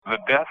the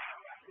death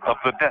of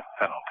the death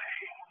penalty.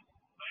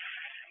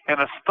 In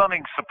a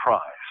stunning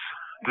surprise,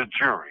 the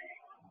jury,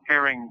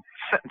 hearing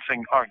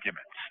sentencing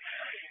arguments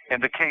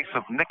in the case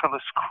of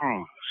Nicholas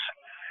Cruz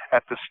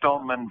at the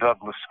Stoneman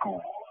Douglas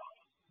School,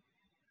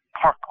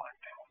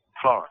 Parkland,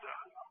 Florida,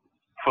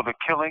 for the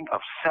killing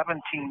of 17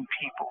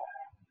 people,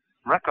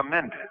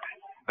 recommended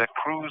that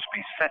Cruz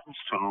be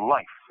sentenced to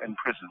life in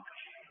prison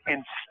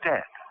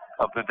instead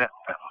of the death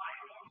penalty.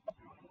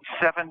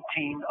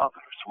 17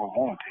 others were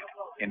wounded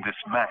in this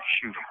mass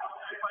shooting.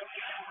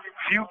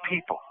 Few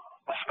people,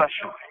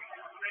 especially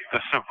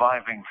the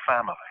surviving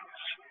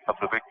families of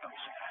the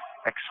victims,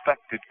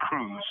 expected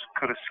Cruz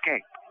could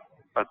escape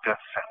a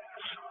death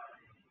sentence.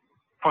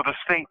 For the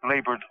state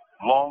labored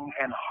long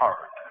and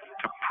hard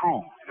to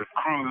prove that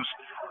Cruz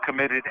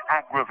committed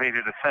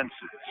aggravated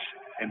offenses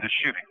in the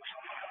shootings,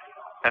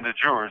 and the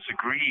jurors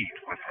agreed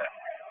with him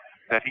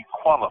that he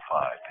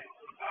qualified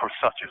for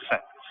such a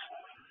sentence.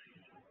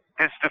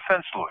 His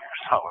defense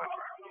lawyers,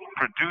 however,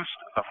 produced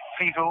a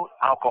fetal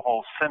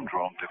alcohol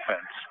syndrome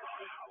defense,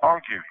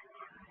 arguing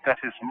that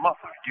his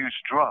mother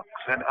used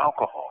drugs and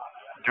alcohol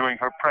during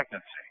her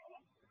pregnancy.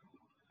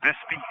 This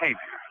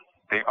behavior,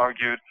 they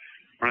argued,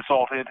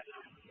 resulted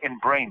in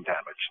brain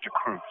damage to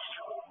Cruz.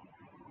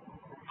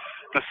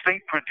 The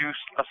state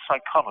produced a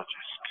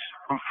psychologist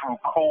who threw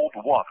cold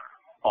water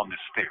on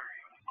this theory,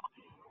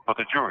 but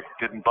the jury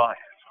didn't buy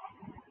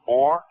it,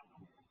 or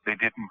they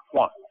didn't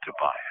want to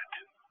buy it.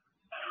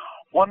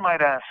 One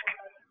might ask,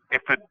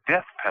 if the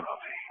death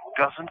penalty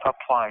doesn't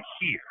apply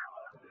here,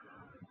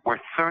 where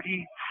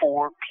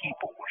 34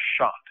 people were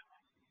shot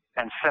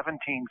and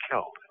 17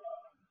 killed,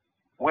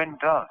 when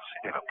does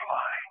it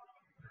apply?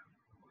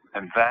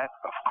 And that,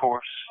 of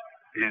course,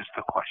 is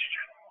the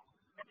question.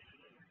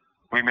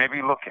 We may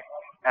be looking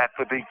at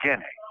the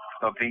beginning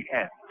of the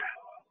end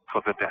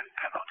for the death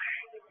penalty.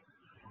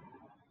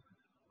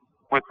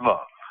 With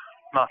love,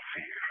 not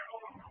fear,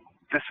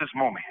 this is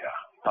Mumia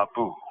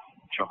Abu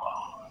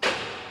Jamal.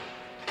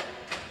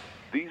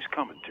 These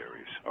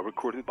commentaries are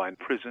recorded by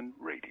Prison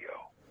Radio.